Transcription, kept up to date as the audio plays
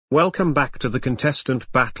Welcome back to the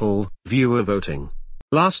contestant battle, viewer voting.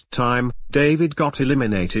 Last time, David got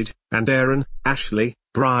eliminated, and Aaron, Ashley,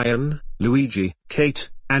 Brian, Luigi, Kate,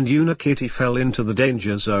 and Unikitty fell into the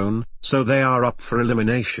danger zone, so they are up for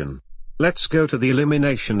elimination. Let's go to the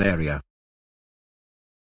elimination area.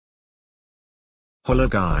 Hello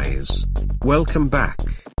guys. Welcome back.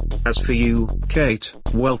 As for you, Kate,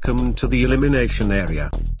 welcome to the elimination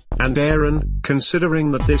area. And Aaron,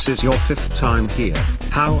 considering that this is your 5th time here,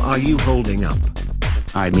 how are you holding up?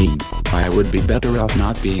 I mean, I would be better off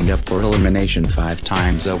not being up for elimination 5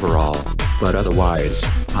 times overall, but otherwise,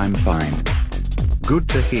 I'm fine. Good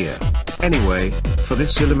to hear. Anyway, for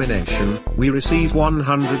this elimination, we received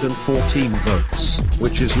 114 votes,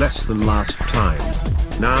 which is less than last time.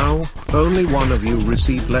 Now, only one of you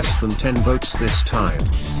received less than 10 votes this time.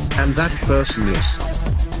 And that person is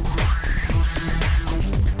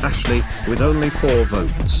Ashley, with only 4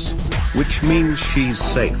 votes. Which means she's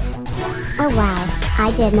safe. Oh wow,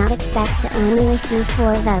 I did not expect to only receive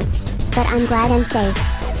 4 votes, but I'm glad I'm safe.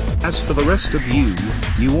 As for the rest of you,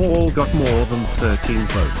 you all got more than 13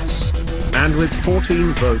 votes. And with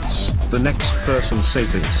 14 votes, the next person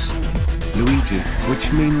safe is Luigi,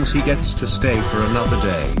 which means he gets to stay for another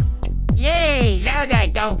day. Yay! Now I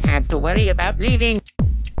don't have to worry about leaving.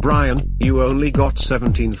 Brian, you only got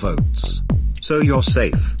 17 votes. So you're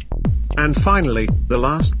safe. And finally, the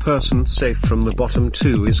last person safe from the bottom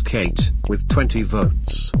 2 is Kate, with 20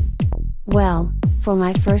 votes. Well, for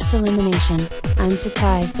my first elimination, I'm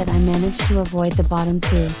surprised that I managed to avoid the bottom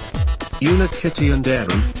 2. Unikitty and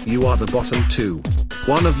Aaron, you are the bottom 2.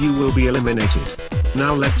 One of you will be eliminated.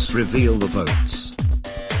 Now let's reveal the votes.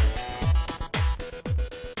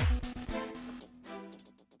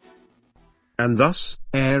 And thus,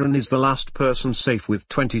 Aaron is the last person safe with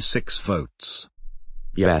 26 votes.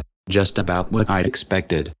 Yeah, just about what I'd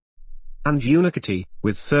expected. And Unikitty,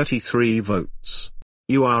 with 33 votes.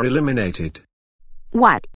 You are eliminated.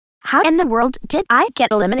 What? How in the world did I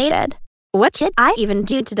get eliminated? What did I even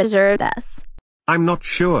do to deserve this? I'm not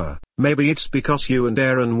sure. Maybe it's because you and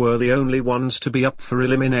Aaron were the only ones to be up for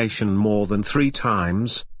elimination more than 3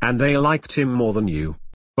 times, and they liked him more than you.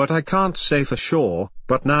 But I can't say for sure,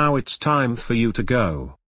 but now it's time for you to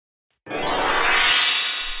go.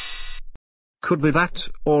 Could be that,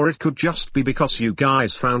 or it could just be because you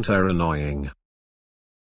guys found her annoying.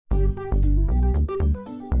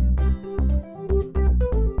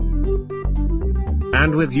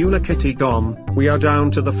 And with Unikitty gone, we are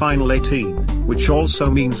down to the final 18, which also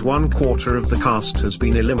means 1/4 of the cast has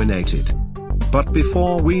been eliminated. But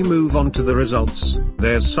before we move on to the results,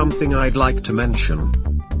 there's something I'd like to mention.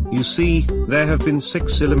 You see, there have been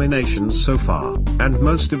 6 eliminations so far, and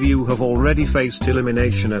most of you have already faced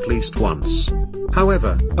elimination at least once.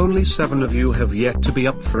 However, only 7 of you have yet to be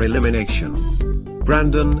up for elimination.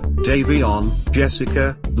 Brandon, Davion,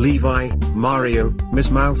 Jessica, Levi, Mario,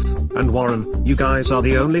 Miss Mouth, and Warren, you guys are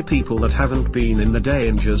the only people that haven't been in the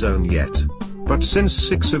danger zone yet. But since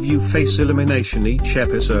 6 of you face elimination each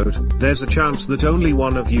episode, there's a chance that only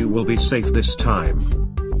one of you will be safe this time.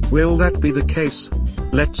 Will that be the case?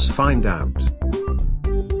 Let's find out.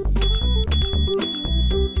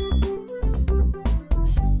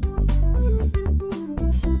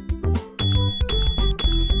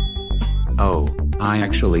 Oh, I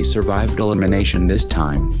actually survived elimination this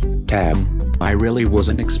time. Tab, I really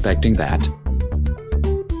wasn't expecting that.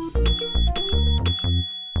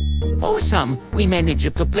 Awesome! We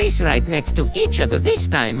managed to place right next to each other this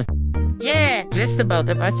time. Yeah, just the both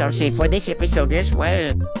of us are safe for this episode as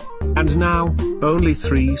well. And now, only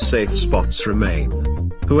 3 safe spots remain.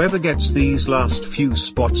 Whoever gets these last few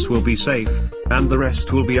spots will be safe, and the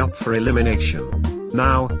rest will be up for elimination.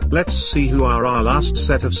 Now, let's see who our last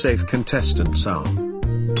set of safe contestants are.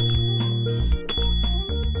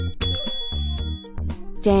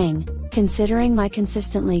 Dang, considering my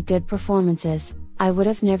consistently good performances, I would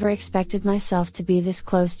have never expected myself to be this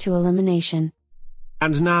close to elimination.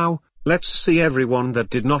 And now, let's see everyone that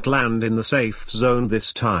did not land in the safe zone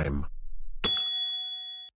this time.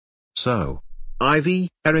 So, Ivy,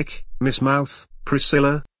 Eric, Miss Mouth,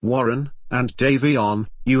 Priscilla, Warren, and Davion,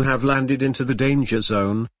 you have landed into the danger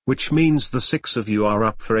zone, which means the 6 of you are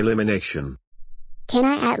up for elimination. Can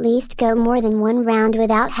I at least go more than 1 round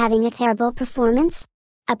without having a terrible performance?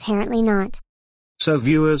 Apparently not. So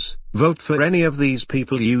viewers, vote for any of these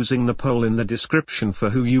people using the poll in the description for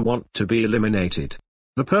who you want to be eliminated.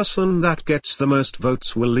 The person that gets the most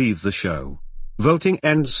votes will leave the show. Voting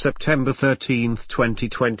ends September 13,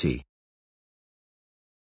 2020.